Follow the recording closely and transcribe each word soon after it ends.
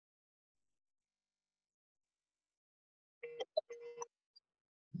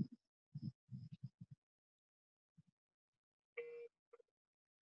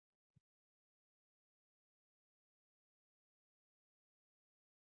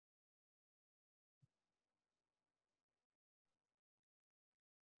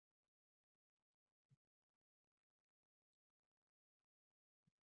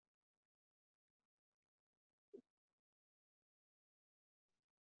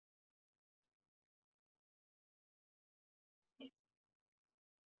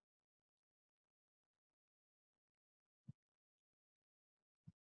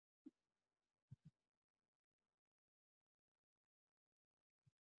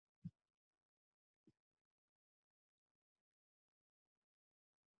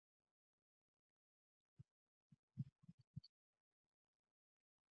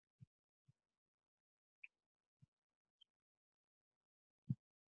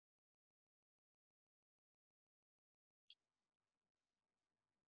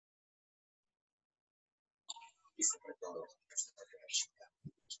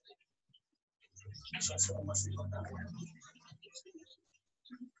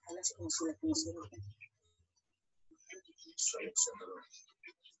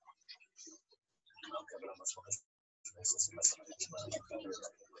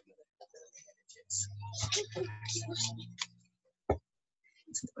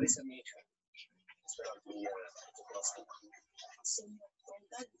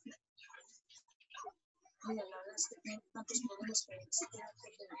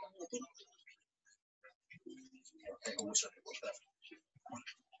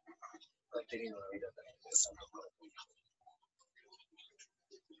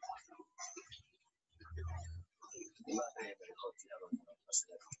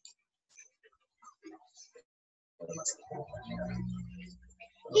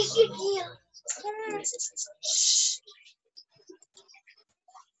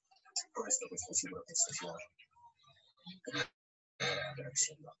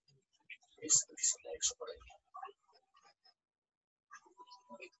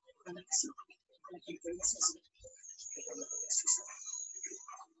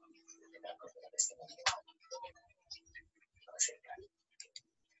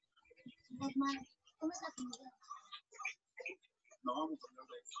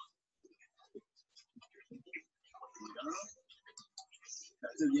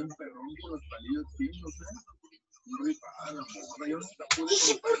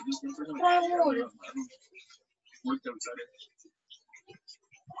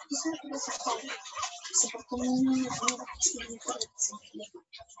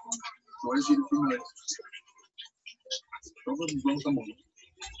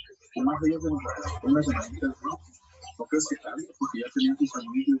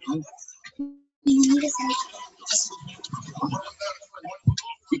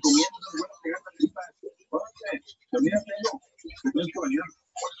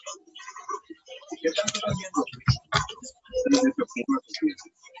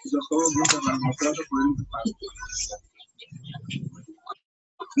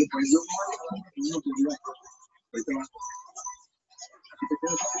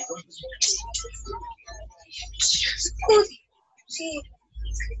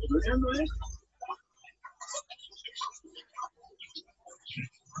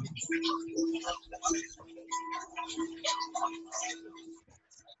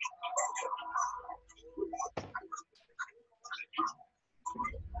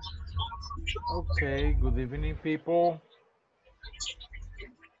Okay, good evening, people.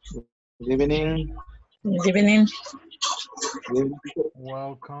 Good evening. Good evening.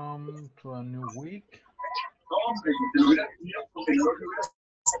 Welcome to a new week.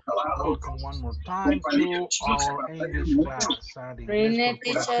 Welcome one more time to our English class at Ingles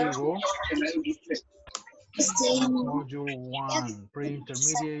Corporativo. Module 1,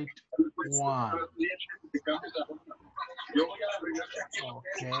 pre-intermediate 1.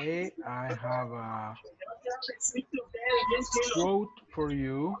 Okay, I have a quote for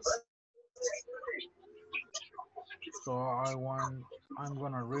you. So I'm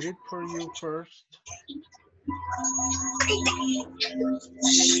gonna read it for you first.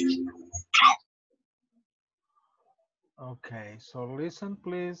 Okay, so listen,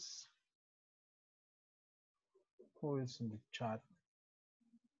 please. Who is in the chat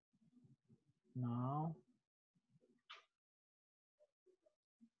now?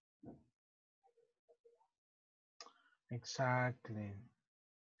 Exactly.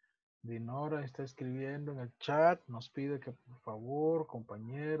 Dinora está escribiendo en el chat, nos pide que por favor,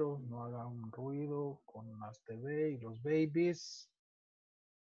 compañeros, no hagan un ruido con las TV y los babies,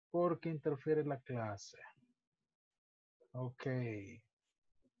 porque interfiere la clase. Ok.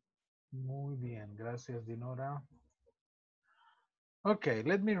 Muy bien, gracias, Dinora. Okay,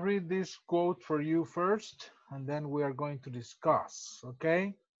 let me read this quote for you first, and then we are going to discuss,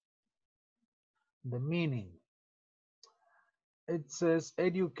 okay? The meaning. It says,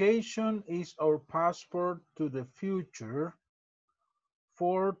 education is our passport to the future,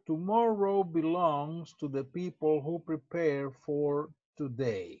 for tomorrow belongs to the people who prepare for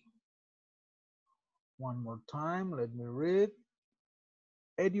today. One more time, let me read.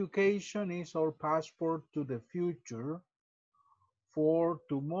 Education is our passport to the future, for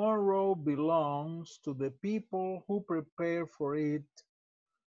tomorrow belongs to the people who prepare for it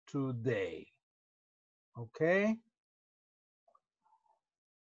today. Okay?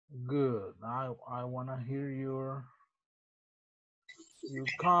 Good. I want to hear your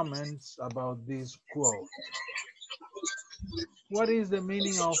comments about this quote. What is the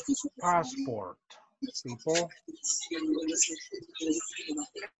meaning of passport, people?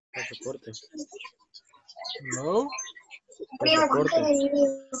 Pasaporte. Hello? Pasaporte.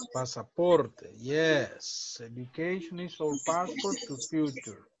 Pasaporte. Yes. Education is our passport to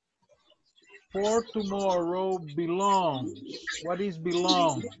future. For tomorrow belongs. What is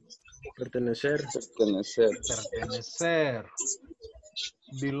belong? Pertenecer. Pertenecer. Pertenecer.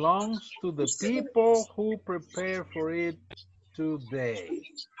 Belongs to the people who prepare for it today.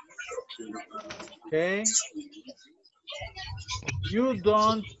 Okay? You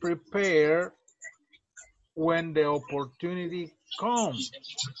don't prepare when the opportunity comes.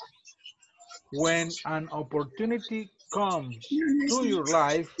 When an opportunity comes to your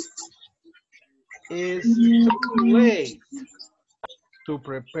life, it's too late to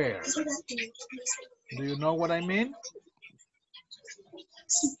prepare. Do you know what I mean?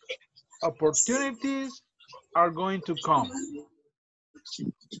 Opportunities are going to come.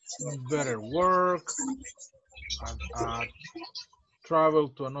 Better work, travel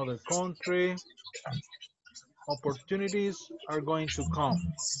to another country. Opportunities are going to come.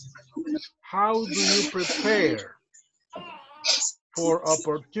 How do you prepare for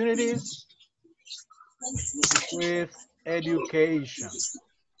opportunities? With education.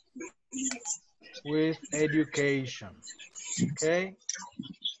 With education. Okay?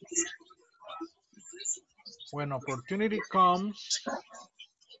 When opportunity comes,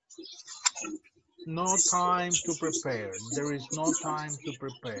 no time to prepare. There is no time to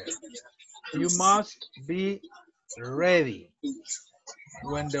prepare. You must be ready.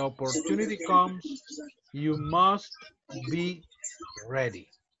 When the opportunity comes, you must be ready.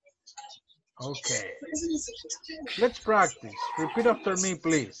 Okay. Let's practice. Repeat after me,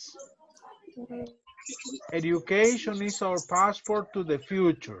 please. Education is our passport to the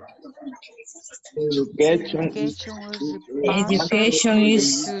future. Education is Education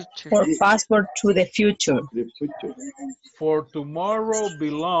is for passport to the future. the future. For tomorrow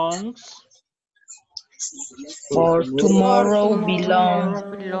belongs For tomorrow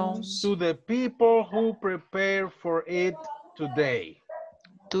belongs to the people who prepare for it today.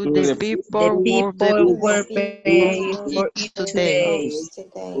 To the people who were paid for it today.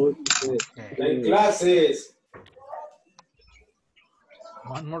 Okay. Like classes.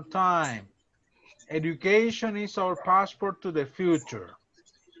 One more time. Education is our passport to the future.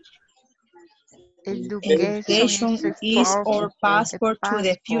 Education is our passport to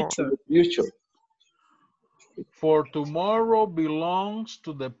the future. Future. For tomorrow belongs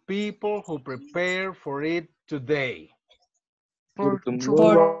to the people who prepare for it today. For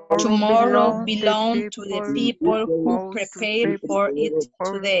For tomorrow belong to the people who prepare for it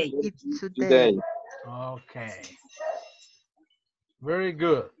today. today. Okay. Very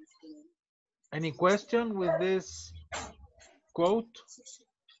good. Any question with this quote?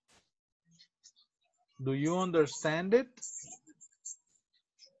 Do you understand it?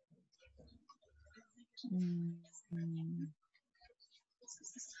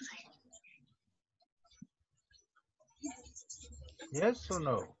 Yes or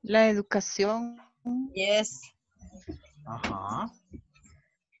no? La educación Yes. Ajá.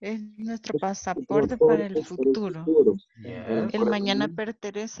 es nuestro pasaporte para el futuro. Yes. El mañana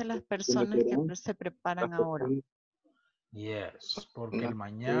pertenece a las personas que se preparan ahora. Yes. Porque el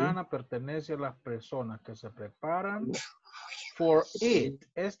mañana pertenece a las personas que se preparan for it.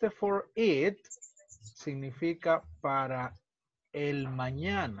 Este for it significa para el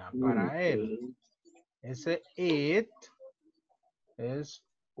mañana, para él. Ese it es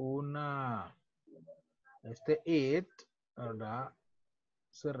este it, ¿verdad?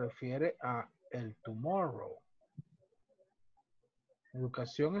 Se refiere a el tomorrow.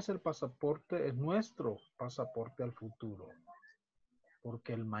 Educación es el pasaporte, es nuestro pasaporte al futuro.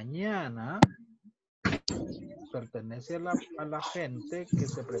 Porque el mañana pertenece a la gente que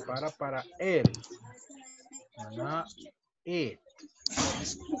se prepara para él. ¿Verdad? It.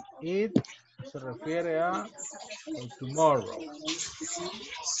 It se refiere a el tomorrow.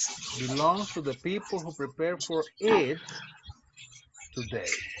 Belongs to the people who prepare for it today.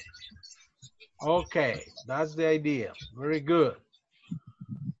 Okay, that's the idea. Very good.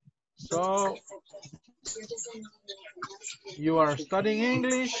 So, you are studying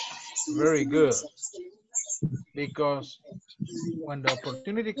English? Very good. Because when the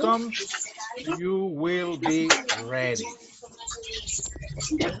opportunity comes, you will be ready.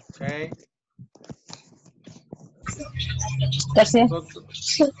 Okay?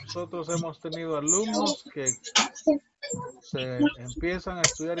 Nosotros hemos tenido alumnos que se empiezan a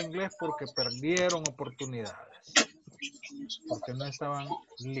estudiar inglés porque perdieron oportunidades, porque no estaban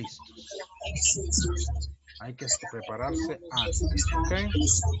listos. Hay que prepararse antes, ¿ok?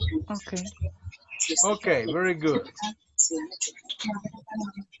 Okay. Okay, very good.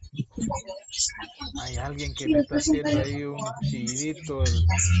 Hay alguien que le está haciendo ahí un chillidito.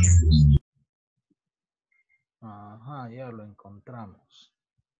 Ajá, ya lo encontramos.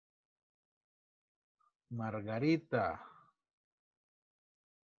 Margarita.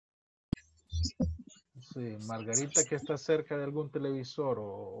 Sí, Margarita que está cerca de algún televisor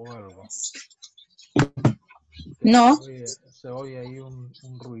o algo. No. Se oye ahí un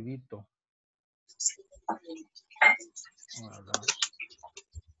ruidito. ¿Verdad?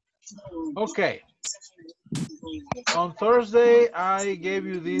 Okay. On Thursday, I gave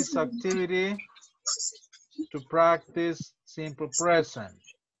you this activity to practice simple present.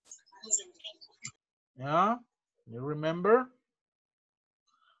 Yeah, you remember?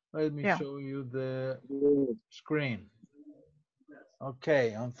 Let me show you the screen.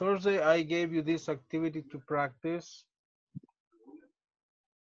 Okay, on Thursday, I gave you this activity to practice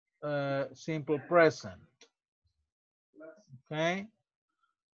simple present. Okay,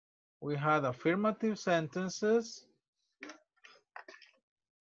 we had affirmative sentences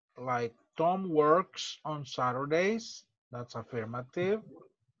like Tom works on Saturdays. That's affirmative.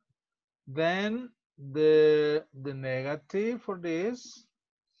 Then the negative for this,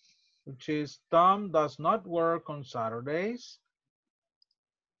 which is Tom does not work on Saturdays.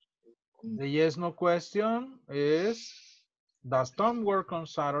 The yes no question is, does Tom work on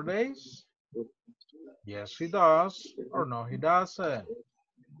Saturdays? Yes, he does, or no, he doesn't.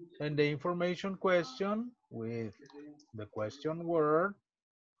 And the information question with the question word,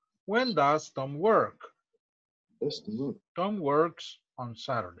 when does Tom work? Tom works on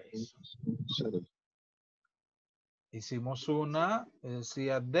Saturdays. Hicimos una,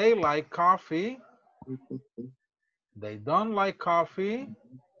 decía, they like coffee. They don't like coffee.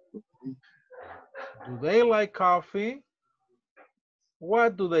 Do they like coffee?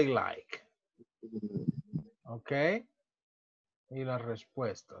 What do they like? Ok. Y las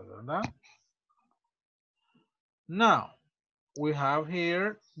respuestas, ¿verdad? Now, we have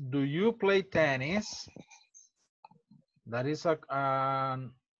here, do you play tennis? That is a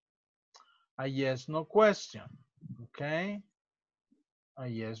yes, no question. Okay. A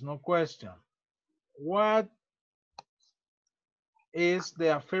yes, no question. What is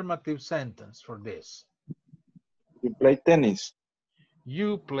the affirmative sentence for this? You play tennis.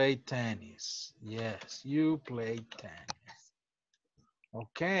 You play tennis. Yes, you play tennis.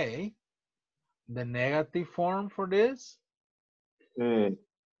 Okay. The negative form for this? You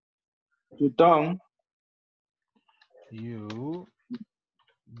don't. You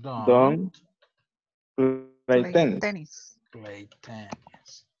Don't play tennis. Play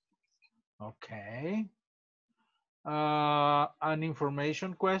tennis. Okay. An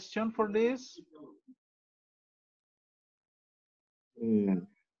information question for this?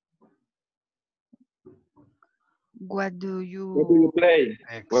 What do you play?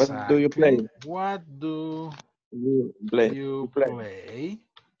 Exactly. What do you play? What do you play?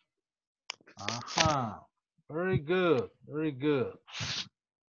 Aha. Very good. Very good.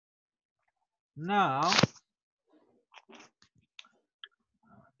 Now,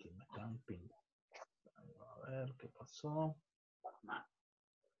 aquí me están pintando. A ver qué pasó.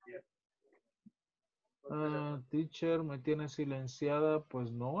 Teacher, me tiene silenciada.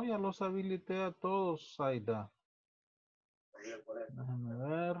 Pues no, ya los habilité a todos, Aida. Déjame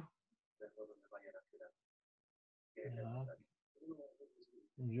ver. Ya.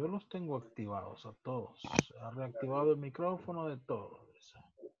 Yo los tengo activados a todos. Ha reactivado el micrófono de todos.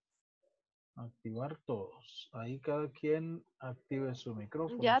 Activar todos. Ahí cada quien active su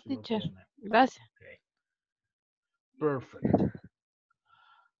micrófono. Ya, si lo teacher. tiene. Gracias. Okay. Perfect.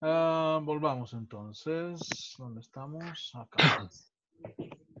 Volvamos entonces. ¿Dónde estamos? Acá.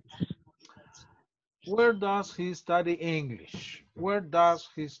 Where does he study English? Where does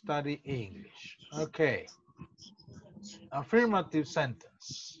he study English? Okay. Affirmative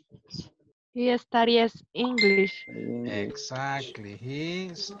sentence. He studies English. Exactly.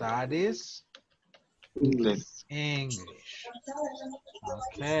 He studies English.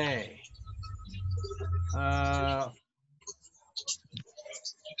 Okay.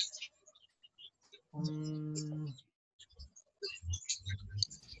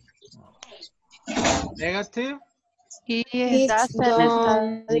 Negative? He doesn't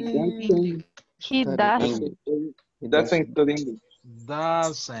study English. He doesn't. He doesn't study English.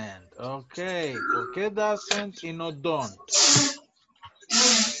 Doesn't. Okay. ¿Por qué doesn't y no don't?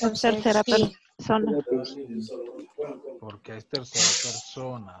 En tercera persona. Porque es tercera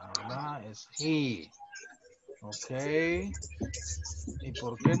persona, ¿verdad? Es he. Ok. ¿Y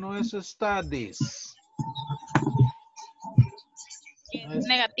por qué no es studies? Es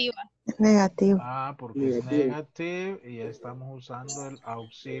negativa. Negativo. Ah, porque es negative y ya estamos usando el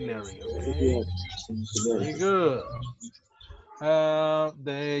auxiliary, ok? Very good.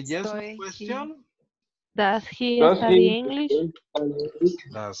 The yes no Soy he. question. Does he Does study he English?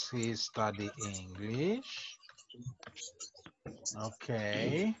 Does he study English?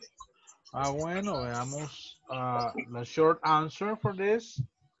 Okay. Ah, bueno, veamos the short answer for this.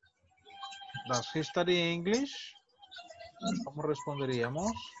 Does he study English? ¿Cómo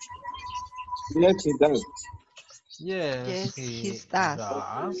responderíamos? Yes, he does. Yes, Yes, he he does.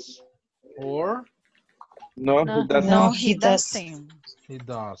 does. Or No, No, he doesn't. No, No, he he does. doesn't. he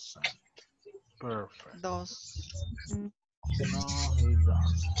doesn't. Perfect. Dos. No, he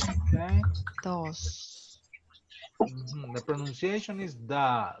doesn't. Okay. Dos. The pronunciation is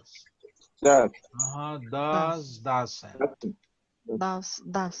does. Does. Does, doesn't.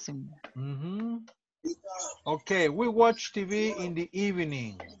 Doesn't. Okay, we watch TV in the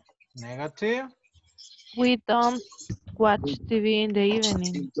evening. Negative. we don't watch TV in the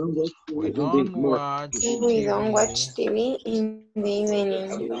evening. We don't watch We don't watch TV TV in the evening.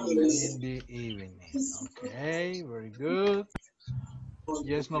 in the evening. Okay, very good.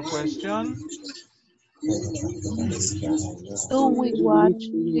 Yes, no question. Do we watch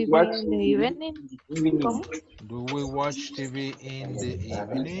TV Watch in the evening? evening. Do we watch TV in the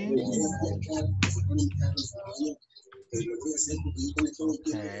evening?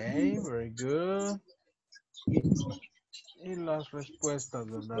 Okay, very good. Y las respuestas,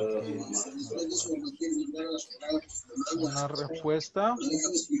 ¿verdad? Que una respuesta.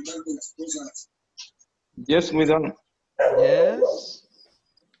 Yes, we don't. Yes,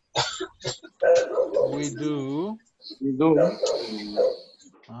 we do. We do.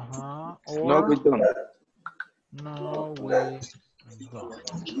 No, No, we don't. no, we don't.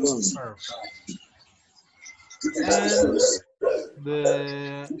 Perfect. And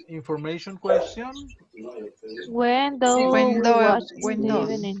the information question. When do we watch in When the does.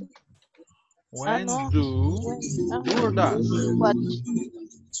 evening? When No. do or does? Watch.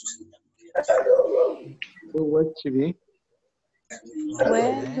 We watch TV.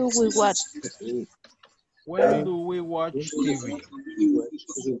 When do Okay. we watch? When do we watch TV?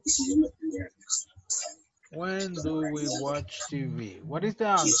 When do we watch TV? What is the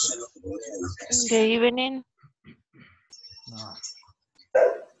answer? In the evening. No.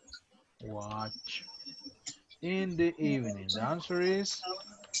 Watch in the evening. The answer is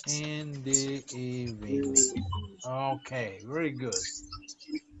in the evening. Okay, very good.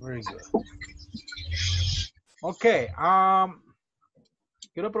 Very good. Okay,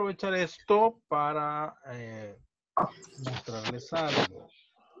 quiero aprovechar esto para mostrarles algo.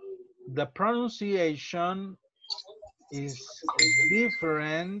 The pronunciation is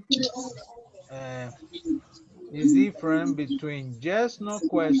different between yes no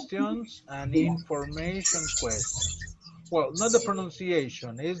questions and information questions. Well, not the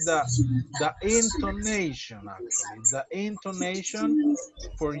pronunciation, it's the intonation actually. The intonation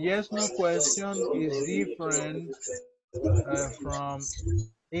for yes no question is different from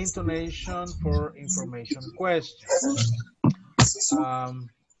intonation for information questions.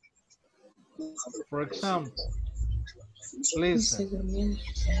 For example, listen,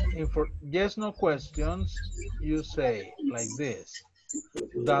 for yes no questions, you say like this: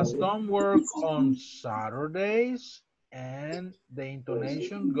 does Tom work on Saturdays? And the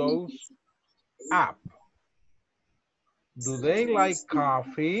intonation goes up. Do they like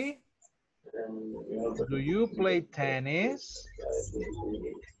coffee? Do you play tennis?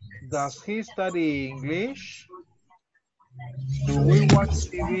 Does he study English? Do we watch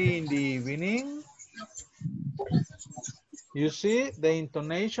TV in the evening? You see, the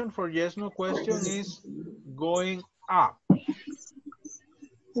intonation for yes no question is going up.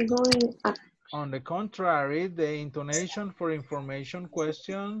 Going up. On the contrary, the intonation for information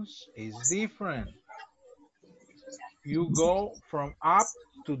questions is different. You go from up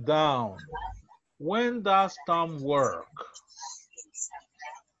to down. When does Tom work?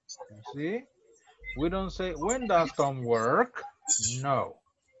 You see? We don't say, when does Tom work? No.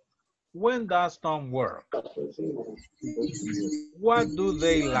 When does Tom work? What do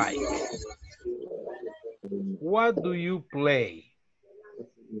they like? What do you play?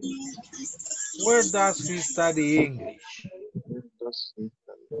 Where does he study English?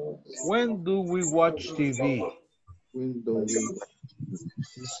 When do we watch TV?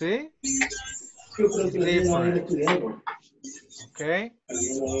 You see? It's different. Okay?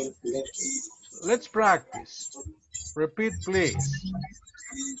 Let's practice. Repeat, please.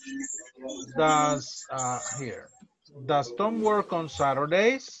 Does Tom work on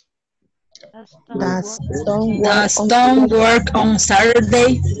Saturdays? Does Does Tom Does Tom work on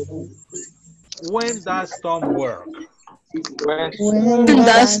Saturday? When does Tom work? When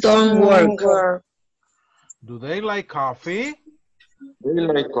Does Tom work? Work. Do they like coffee? they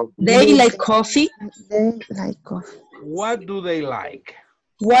like coffee. They like coffee. They like coffee. What do they like?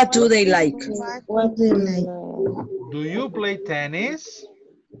 What do they like? What do you like? Do you play tennis?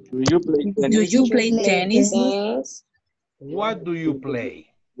 Do you play Do tennis? you play tennis? Tennis. What do you play?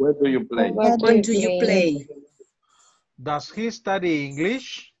 Where do you play? What What do you play? Does he study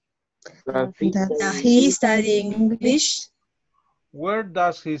English? Does he Does Does he he study study English? English? Where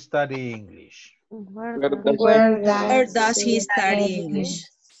does he study English? Where Where Where does does he he study study? English?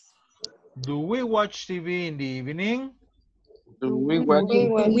 Do we watch TV in the evening? do we watch We it?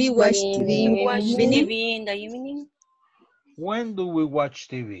 watch We watch TV in TV in the the evening. evening. When do we watch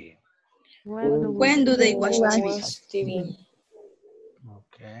TV? When do they watch TV? Watch TV.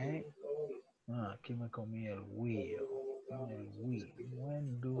 Okay. Aquí me comí el we. El we.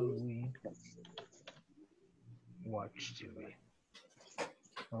 When do we watch TV?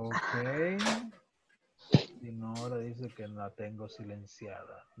 Ok. Dinora dice que la tengo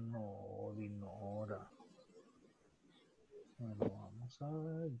silenciada. No, Dinora. Bueno, vamos a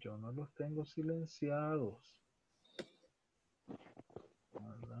ver. Yo no los tengo silenciados.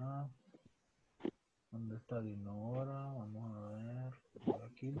 ¿Verdad? ¿Dónde está Dinora? Vamos a ver.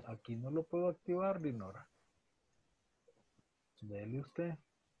 Aquí no lo puedo activar, Dinora. Dele usted.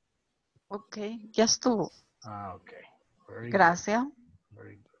 Ok, ya estuvo. Ok. Very good. Gracias.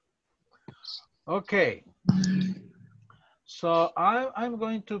 Very good. Okay. So I'm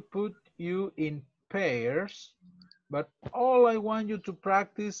going to put you in pairs, but all I want you to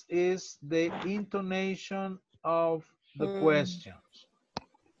practice is the intonation of the questions.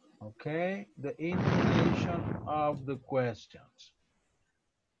 Okay? The intonation of the questions.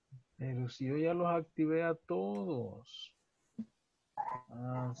 Pero si yo ya los activé a todos.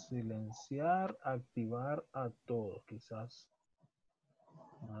 Silenciar, activar a todos. Quizás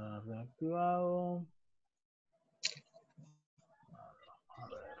reactivado. A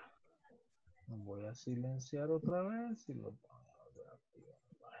ver. Voy a silenciar otra vez y lo voy a activar.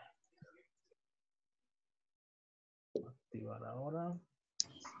 Activar ahora.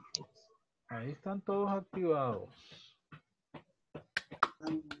 Ahí están todos activados.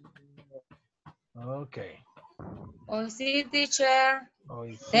 Okay. Oh, sí, teacher.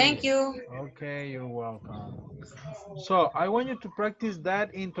 Hoy sí. Thank you. Okay, you're welcome. So I want you to practice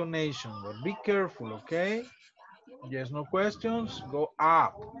that intonation, but be careful, okay? Yes, no questions, go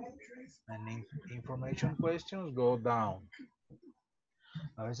up. And information questions, go down.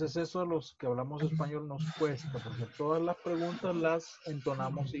 A veces eso a los que hablamos español nos cuesta, porque todas las preguntas las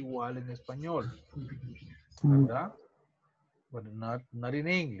entonamos igual en español, ¿verdad? But not in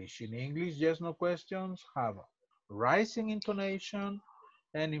English. In English, yes, no questions have rising intonation,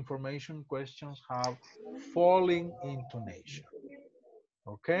 and information questions have falling intonation.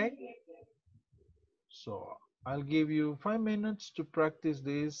 Okay? So I'll give you 5 minutes to practice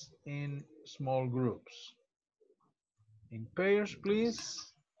this in small groups. In pairs,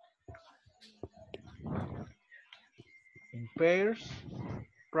 please. In pairs,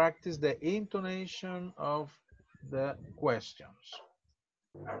 practice the intonation of the questions.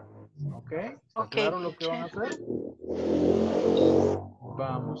 ¿Ok? ¿Está claro lo que van a hacer?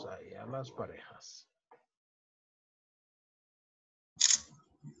 Vamos ahí a las parejas.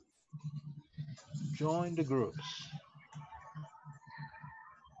 Join the groups.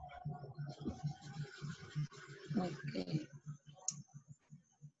 Okay.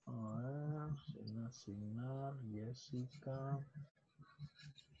 A ver, sin asignar, Jessica.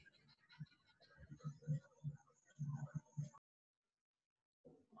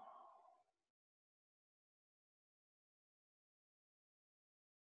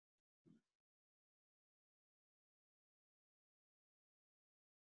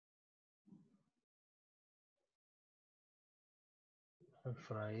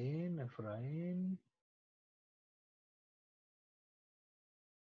 Efraín.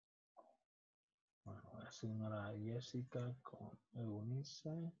 Bueno, voy a asignar a Jessica con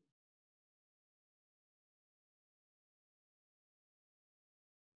Eunice.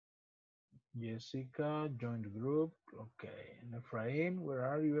 Jessica, join the group. Okay. And Efraín, where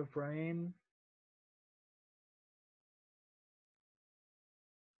are you, Efraín?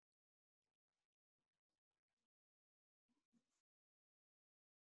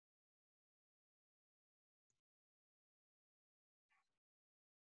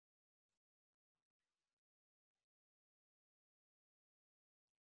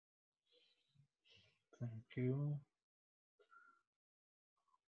 Thank you.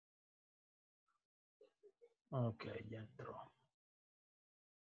 Ok, ya entró.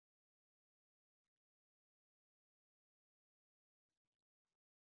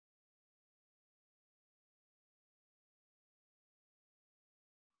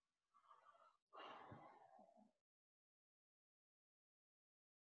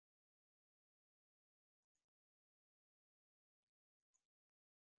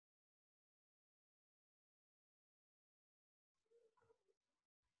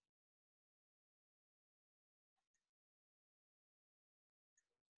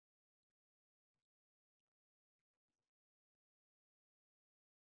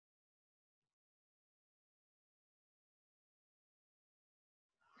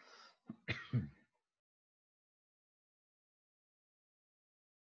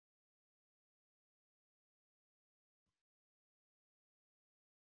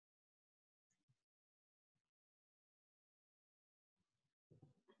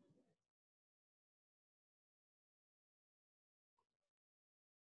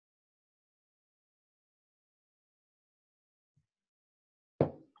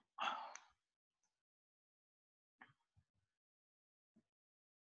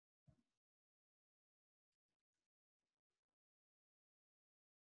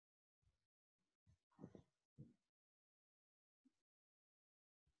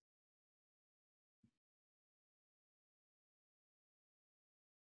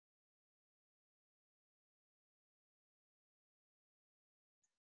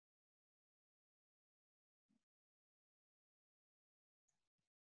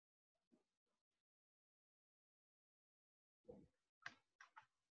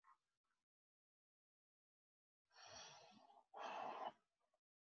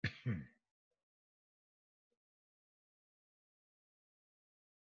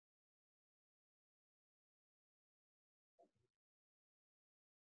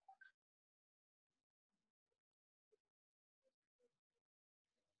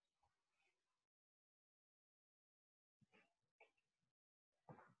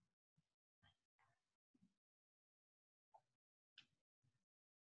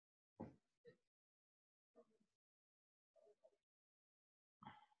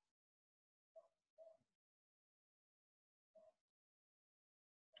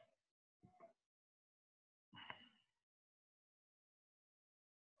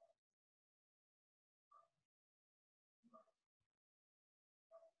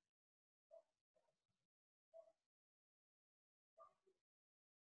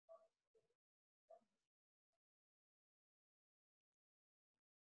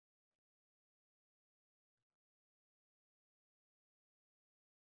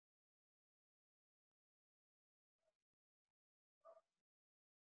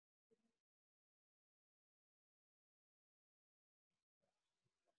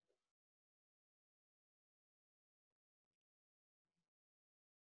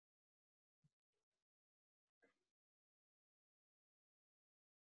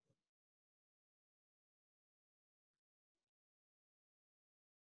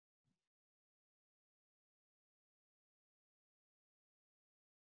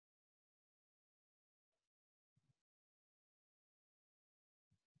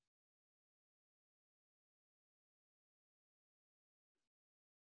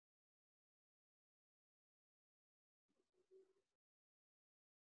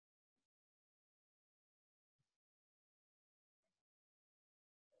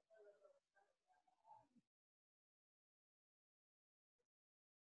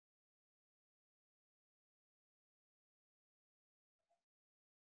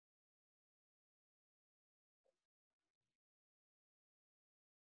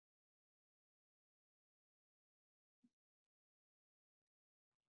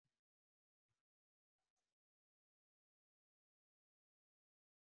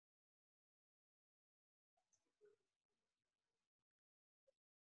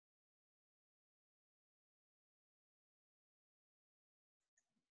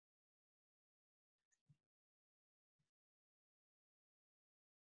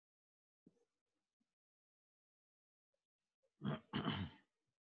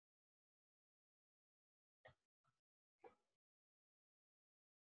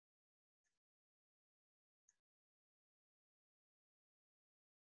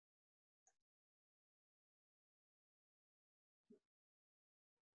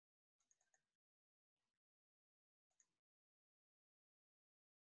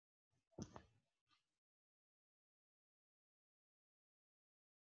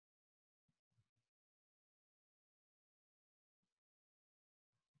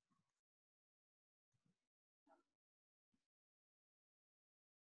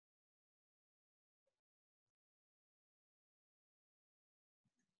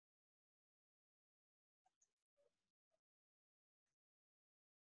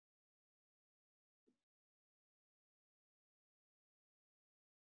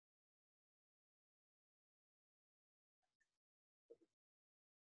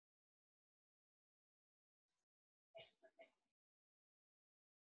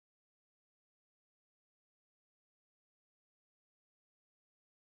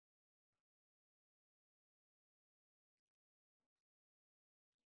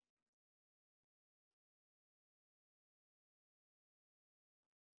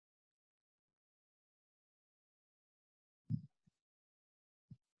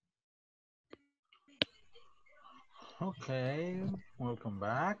 Okay, welcome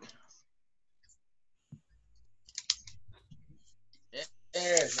back.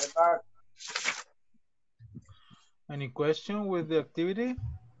 Any question with the activity?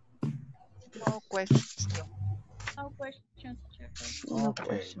 No question. No question, teacher. No Okay,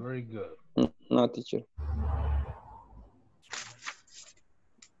 question. very good. No, teacher.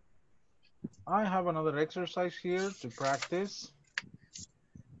 I have another exercise here to practice.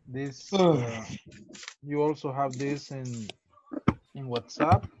 This you also have this in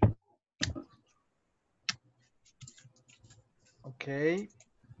WhatsApp. Okay,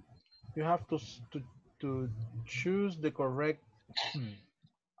 you have to choose the correct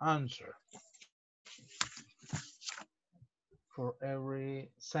answer for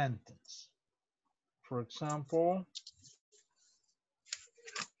every sentence. For example,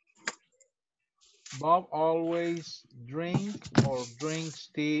 Bob always drinks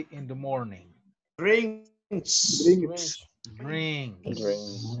tea in the morning. Drinks. Drinks.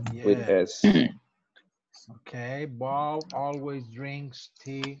 With Yeah. S. Okay. Bob always drinks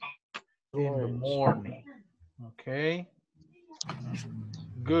tea in the morning. Okay.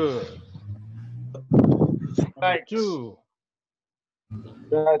 Good. Number two.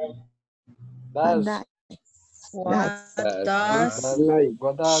 Does What Does does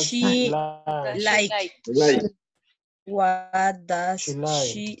what does she like? like? like What does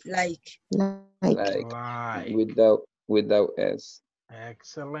she like? Like. without S.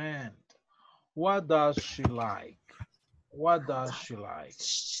 Excellent. What does she like? What does she like?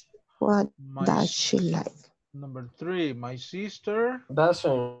 What My does she like? number three. My sister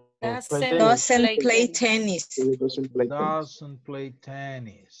Doesn't play tennis. Doesn't play tennis. It doesn't play tennis. doesn't play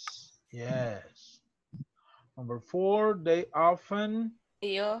tennis. Yes. Number four. They often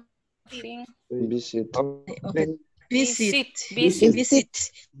Visit. Okay. Visit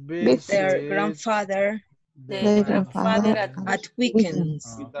Visit their visit grandfather their their grandfather at weekends.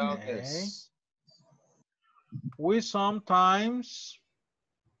 weekends. Okay. We sometimes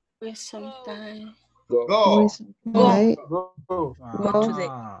Go. Go Right? Go. go to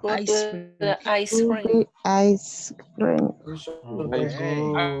the ice rink. The ice cream. We should Okay.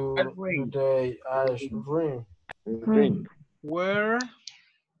 go to the ice cream. Drink. Where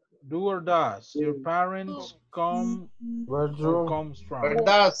do or does your parents come Where or do comes from?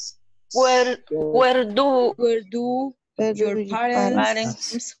 Where do Where your do your parents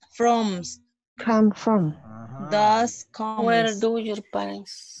parents from? come from? Does comes.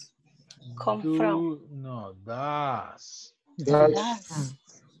 No, does. Does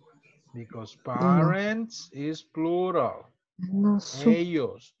Because No, parents is plural. no,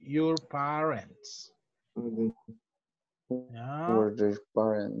 Ellos, your parents. Yeah. Were their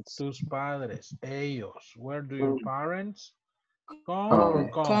parents. Tus padres, ellos. Where do your parents come or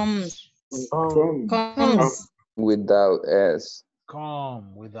comes? Comes. Without S.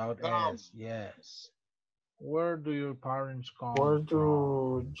 Come without S, yes. Where do your parents come where from?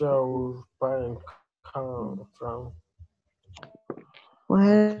 do your parents come from?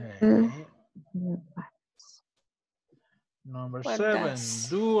 where Okay. Number seven,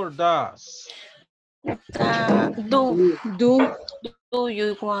 do or does? Do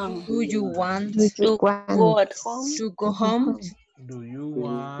you want do you want to go at home? to go home? Do you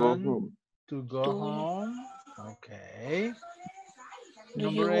want to go home? Okay.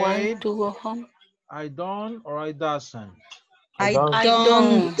 Number eight, I don't or I doesn't. I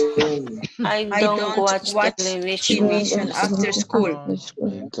don't. don't watch television after school.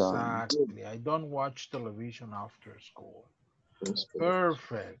 Exactly. I don't watch television after school.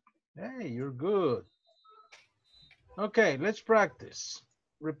 Perfect. Hey, you're good. Okay, let's practice.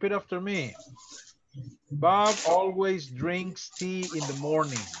 Repeat after me. Bob always drinks tea in the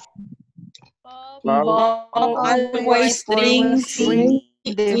morning. Bob always drinks tea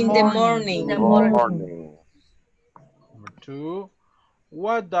in the morning. Number two,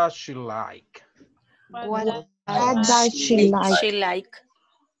 what does she like? What What does does she like?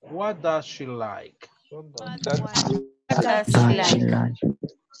 What does she like? what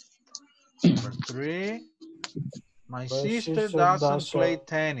Number three, my sister doesn't play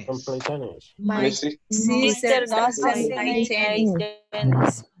tennis. My Sister doesn't play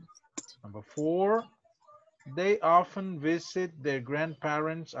tennis. Number four, they often visit their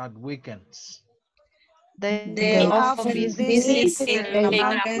grandparents at weekends. They often visit their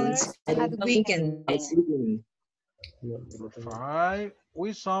grandparents at weekends. Number five,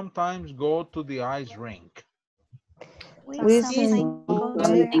 we sometimes go to the ice rink. we sometimes go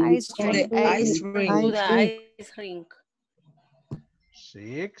To the ice rink.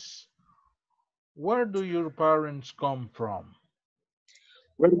 Six, where do your parents come from?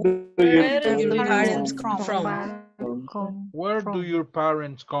 Where do your parents come from? Where do your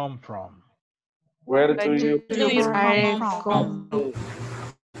parents come from? Where Where do do you your parents Parents come from? come.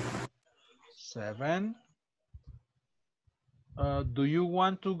 7. Do you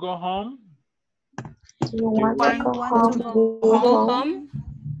want to go home? Do you want to go Want to home? go home?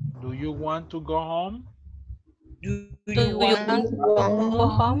 Do you want to go home? Do you want Do you to want to go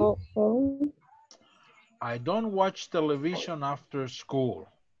home? go home? I don't watch television after school.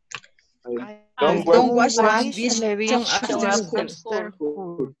 I don't Don't watch watch television television after school. after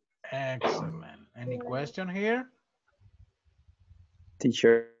school. Excellent. Any question here?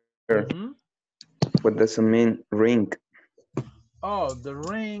 teacher? Mhm. What does it mean ring? Oh, the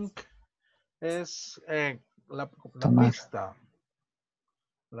ring es la pista.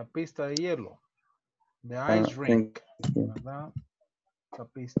 La pista de hielo. The ice Thank rink. you. ¿Verdad? La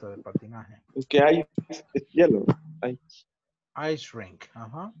pista de patinaje. Que hay es hielo. Ice rink.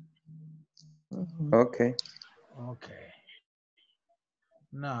 Ajá. Okay. Okay.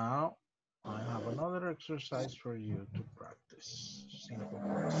 Now, I have another exercise for you to practice. Simple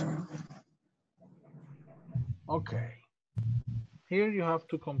question. Okay. Here you have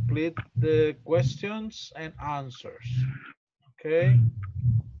to complete the questions and answers. Okay.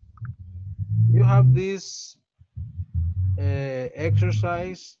 You have this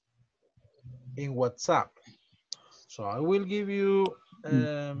exercise in WhatsApp. So I will give you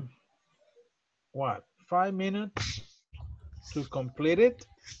what, 5 minutes to complete it,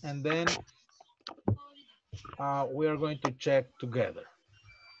 and then we are going to check together.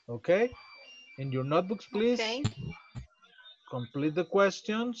 Okay, in your notebooks, please. Okay. Complete the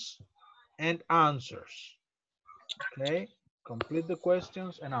questions and answers. Okay, complete the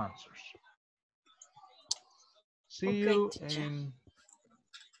questions and answers. See you in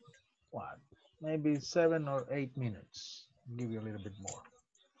what, maybe 7 or 8 minutes. I'll give you a little bit more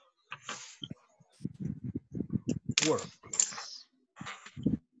work, please.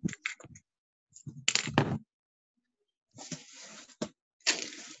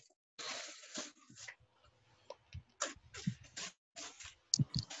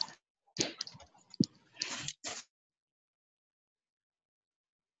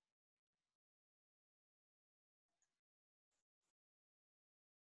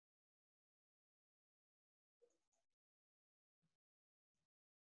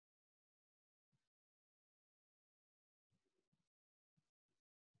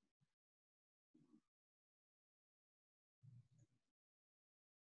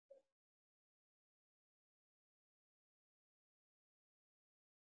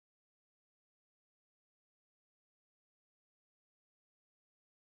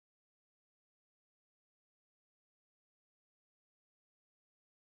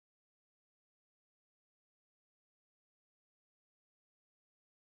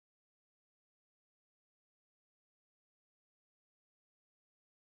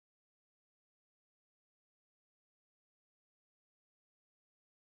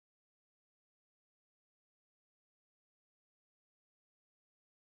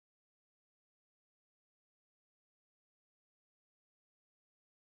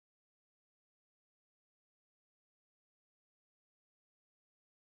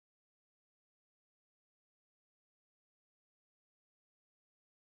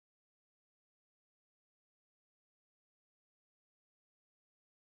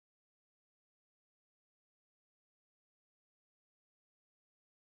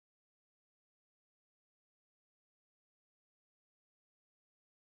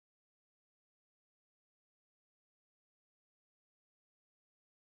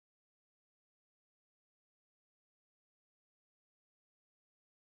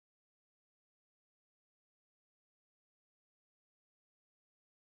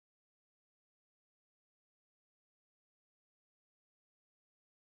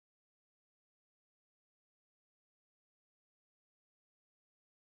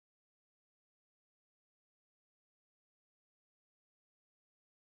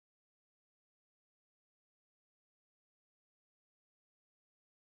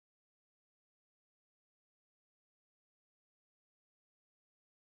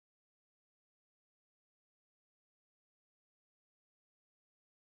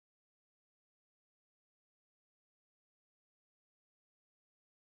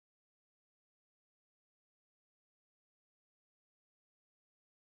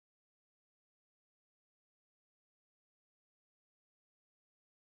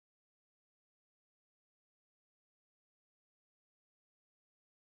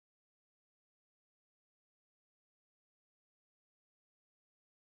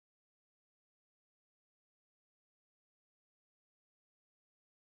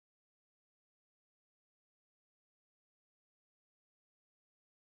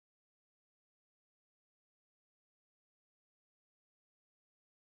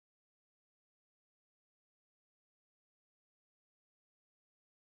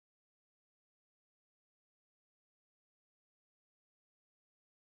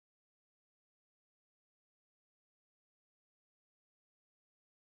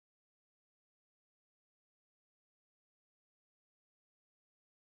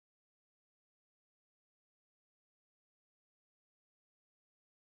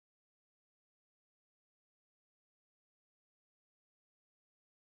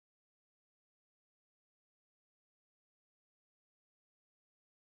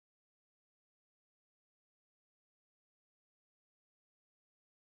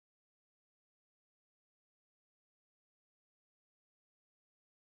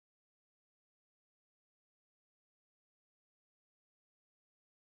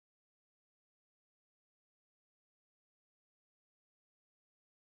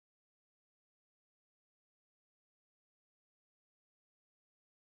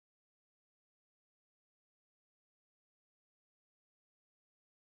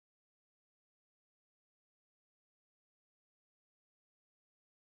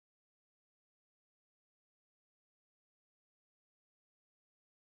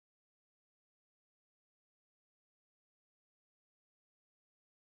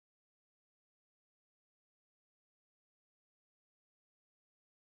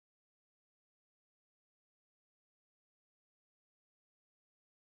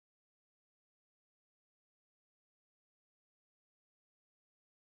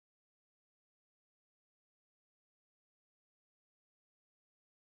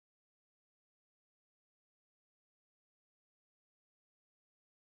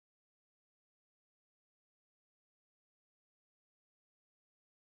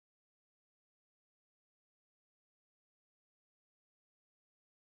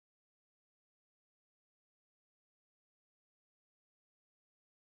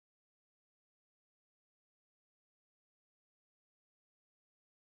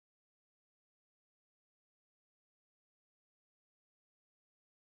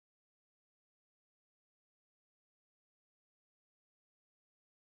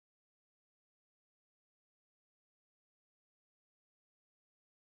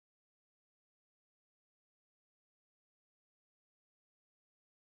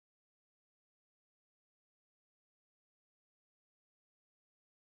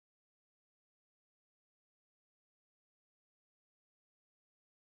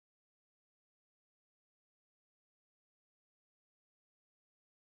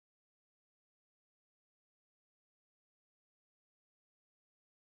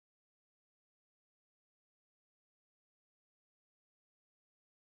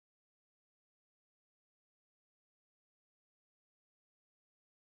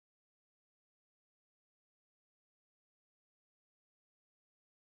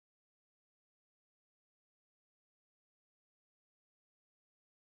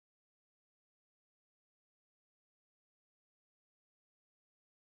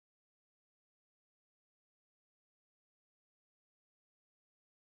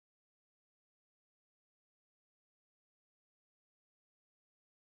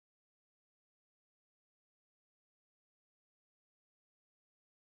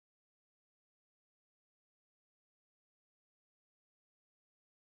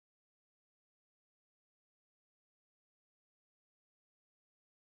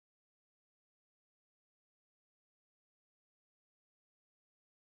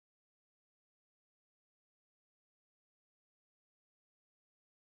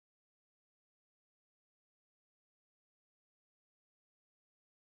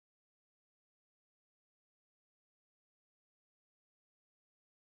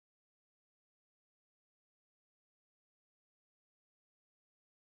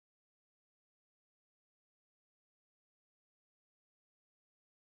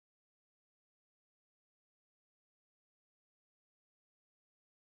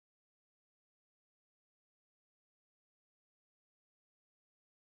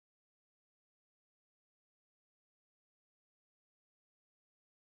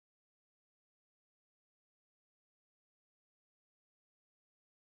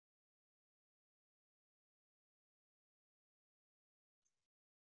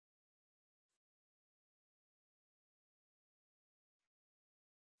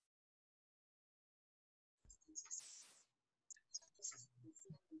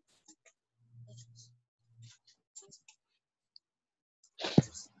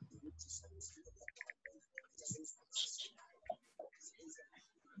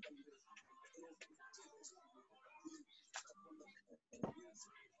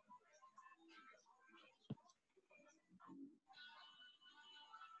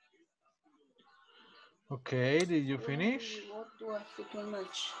 Okay, did you finish?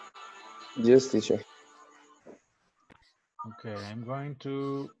 Yes, teacher. Okay, I'm going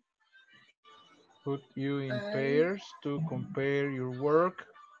to put you in pairs to compare your work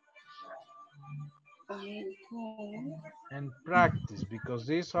and practice because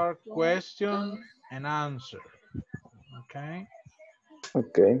these are question and answer. Okay.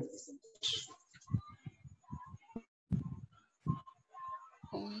 Okay.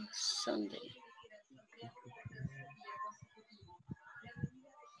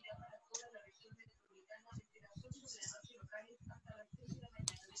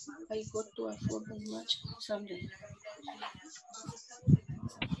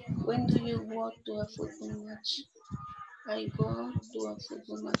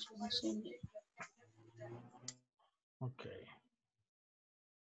 Okay.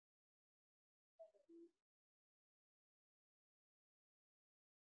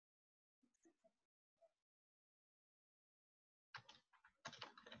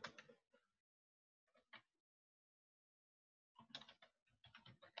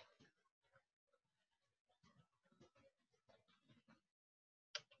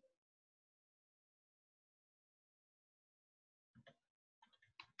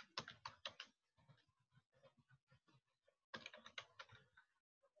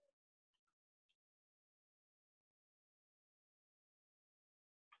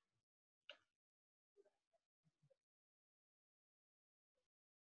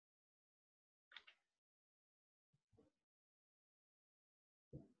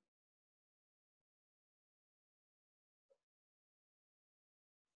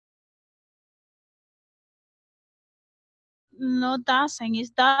 No, doesn't.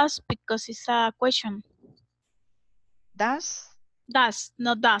 It does because it's a question. Does? Does,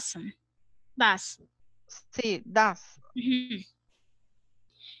 not doesn't. Does. Sí, does. Mhm.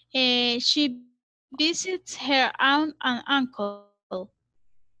 She visits her aunt and uncle.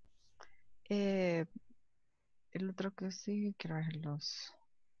 Eh, el otro que sigue, quiero verlos.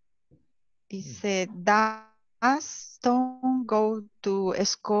 Dice, does don't go to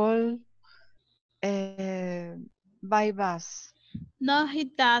school by bus. No, he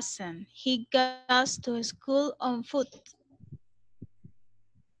doesn't. He goes to school on foot.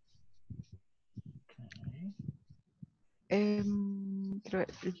 Okay. El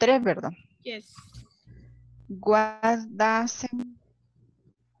 3, ¿verdad? Yes.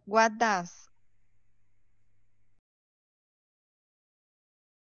 What does?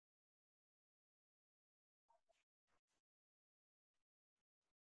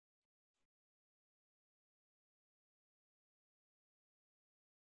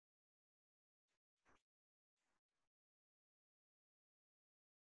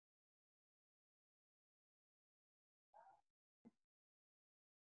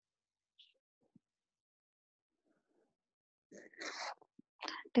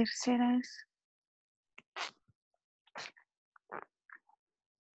 Tercera es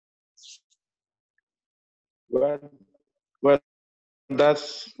What what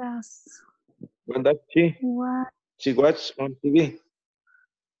does does. what does What? she watch on TV?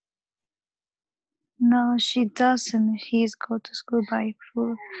 No, she doesn't. He's go to school by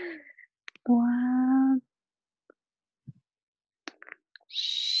foot. What?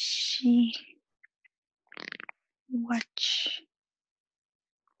 She watch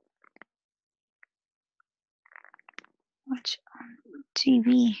on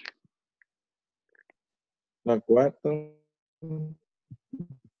TV. Like what do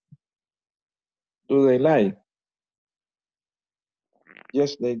they like?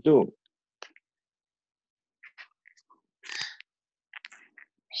 Yes, they do.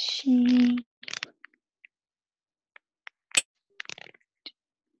 She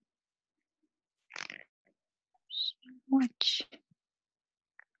watch.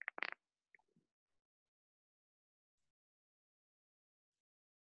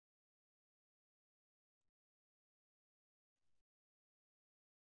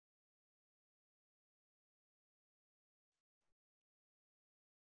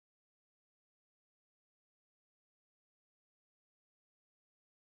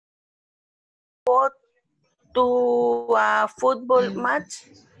 To a football match.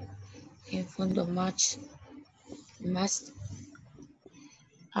 In football match, must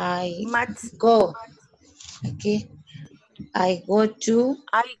I Match. go? Okay, I go to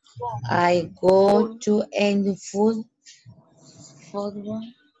Football any football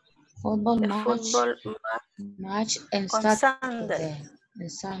football match and on Sunday. Saturday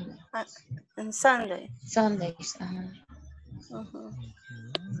and Sunday. On Sunday. Sundays. Mhm,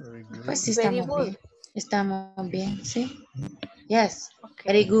 very Pues good. sí Very estamos good. bien. Estamos bien, sí. Yes. Okay.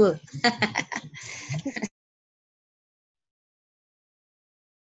 Very good.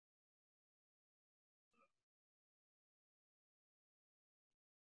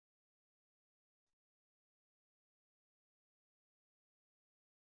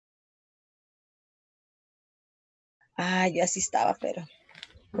 Ah, yo así estaba, pero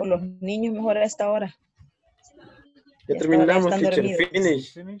por los niños mejor a esta hora. Ya Esta hora ya terminamos, están teacher. dormidos.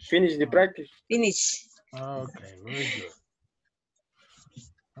 Finish. Finish? Finish the Oh, practice. Finish. okay, very good.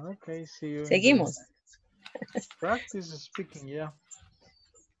 Okay, see you in the Seguimos. practice speaking, yeah.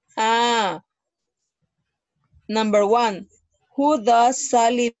 Ah, number 1. Who does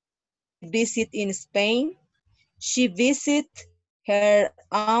Sally visit in Spain? She visits her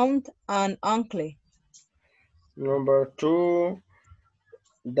aunt and uncle. Number 2,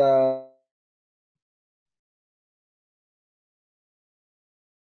 the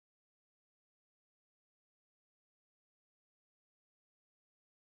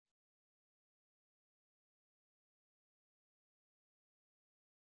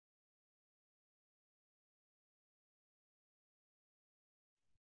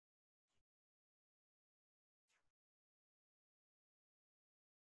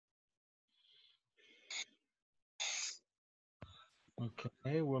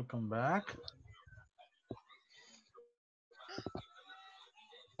Okay, welcome back.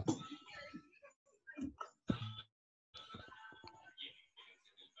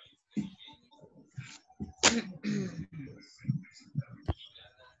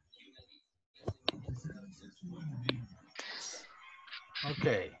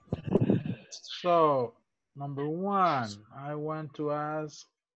 Okay, so number 1, I want to ask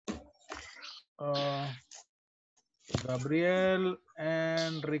Gabriel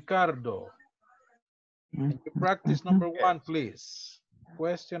and Ricardo. Can you practice number 1, please?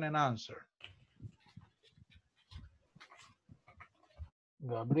 Question and answer.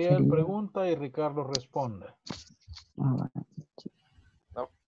 Gabriel pregunta y Ricardo responde. Number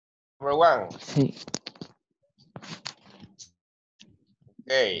 1. Sí.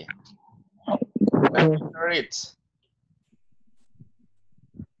 Okay. Let me read.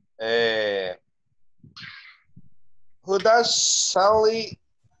 Who does Sally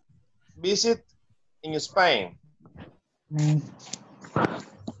visit in Spain?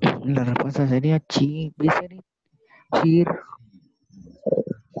 La respuesta sería she visited her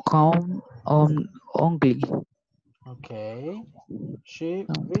count on only. Okay. She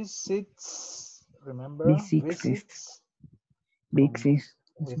visits, remember, visits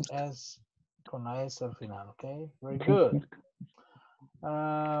with S con la S al final, okay? Very good.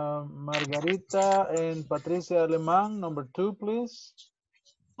 Margarita and Patricia Alemán, number 2, please.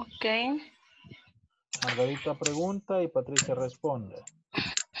 Okay. Margarita pregunta y Patricia responde.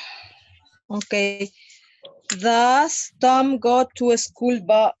 Okay. Does Tom go to school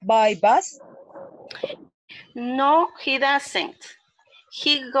by bus? No, he doesn't.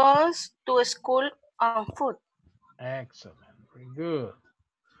 He goes to school on foot. Excellent, very good.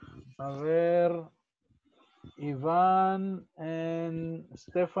 A ver, Ivan and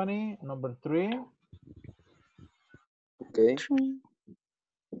Stephanie, number 3. Okay.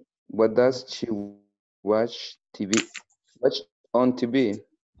 What does she watch TV? Watch on TV?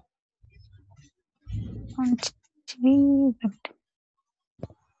 On TV.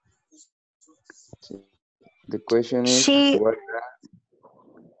 The question is, She what?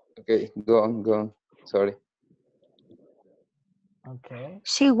 Okay, go on. Sorry. Okay.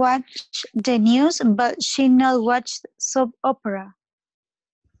 she watched the news, but she not watched soap opera.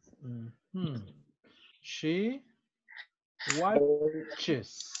 She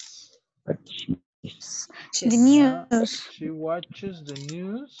watches The news. She watches the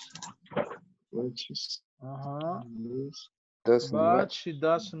news. Watches. Doesn't But watch. she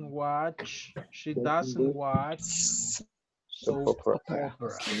doesn't watch. She doesn't watch soap opera.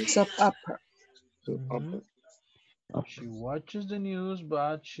 Soap opera. She watches the news,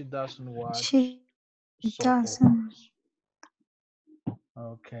 but she doesn't watch She soap doesn't. operas.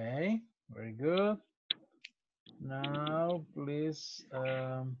 Okay, very good. Now, please,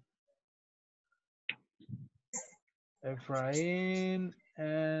 Efrain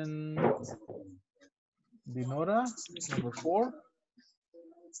and Dinora, number 4.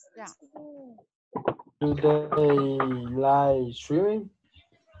 Yeah. Do they like swimming?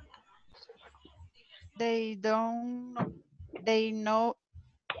 They don't. They know.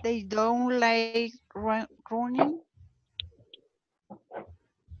 They don't like running.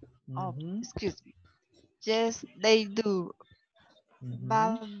 Oh, excuse me. Yes, they do,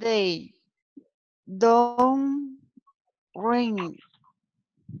 but they don't raining.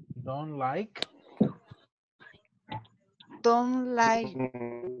 Don't like? don't like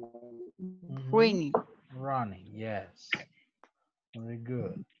raining. Running, yes. Very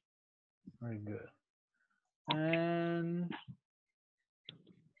good. Very good. And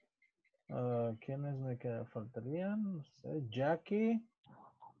 ¿quiénes me faltarían? No sé, Jackie.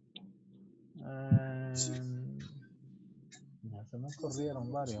 And ya se me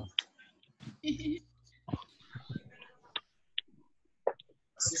corrieron varios.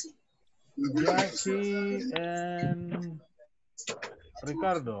 Jackie and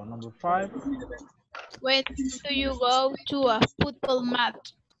Ricardo, number 5. When do you go to a football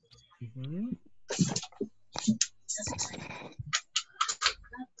match?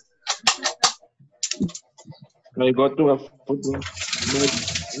 I go to a football match.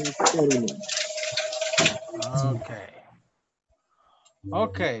 Okay.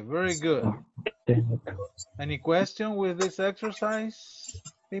 Okay, very good. Any question with this exercise,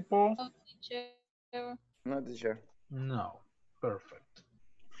 people? No, teacher. No. Perfect.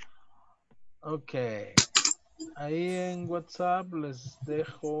 Okay. Ahí en WhatsApp les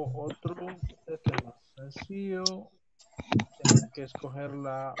dejo otro. Este es más sencillo. Tienen que escoger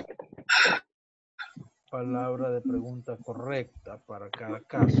la palabra de pregunta correcta para cada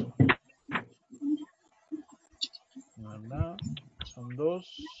caso. ¿Verdad? Son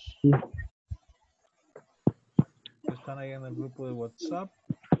 2. Están ahí en el grupo de WhatsApp.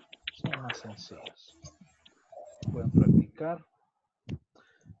 Son más sencillos. Pueden practicar.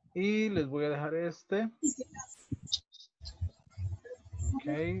 Y les voy a dejar este.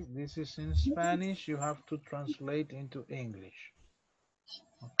 Okay, this is in Spanish. You have to translate into English.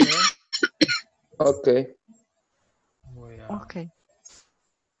 Okay. Okay. Okay.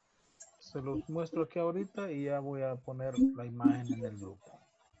 Se los muestro aquí ahorita y ya voy a poner la imagen en el grupo.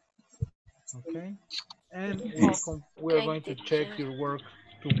 Okay. And we are going to check your work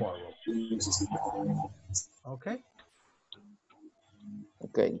tomorrow. Okay.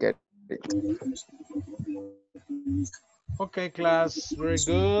 Okay, get it. Okay, class. Very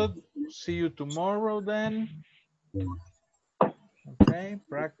good. See you tomorrow then. Okay,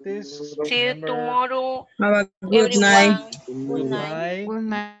 practice. See you tomorrow. Have a good Everyone. night. Good night. Good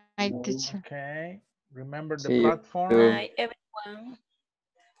night, teacher. Okay. Remember the See you. platform. Night, everyone.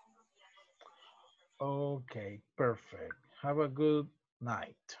 Okay, perfect. Have a good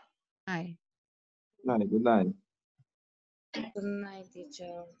night. Night. Good night. Good night,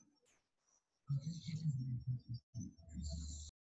 teacher.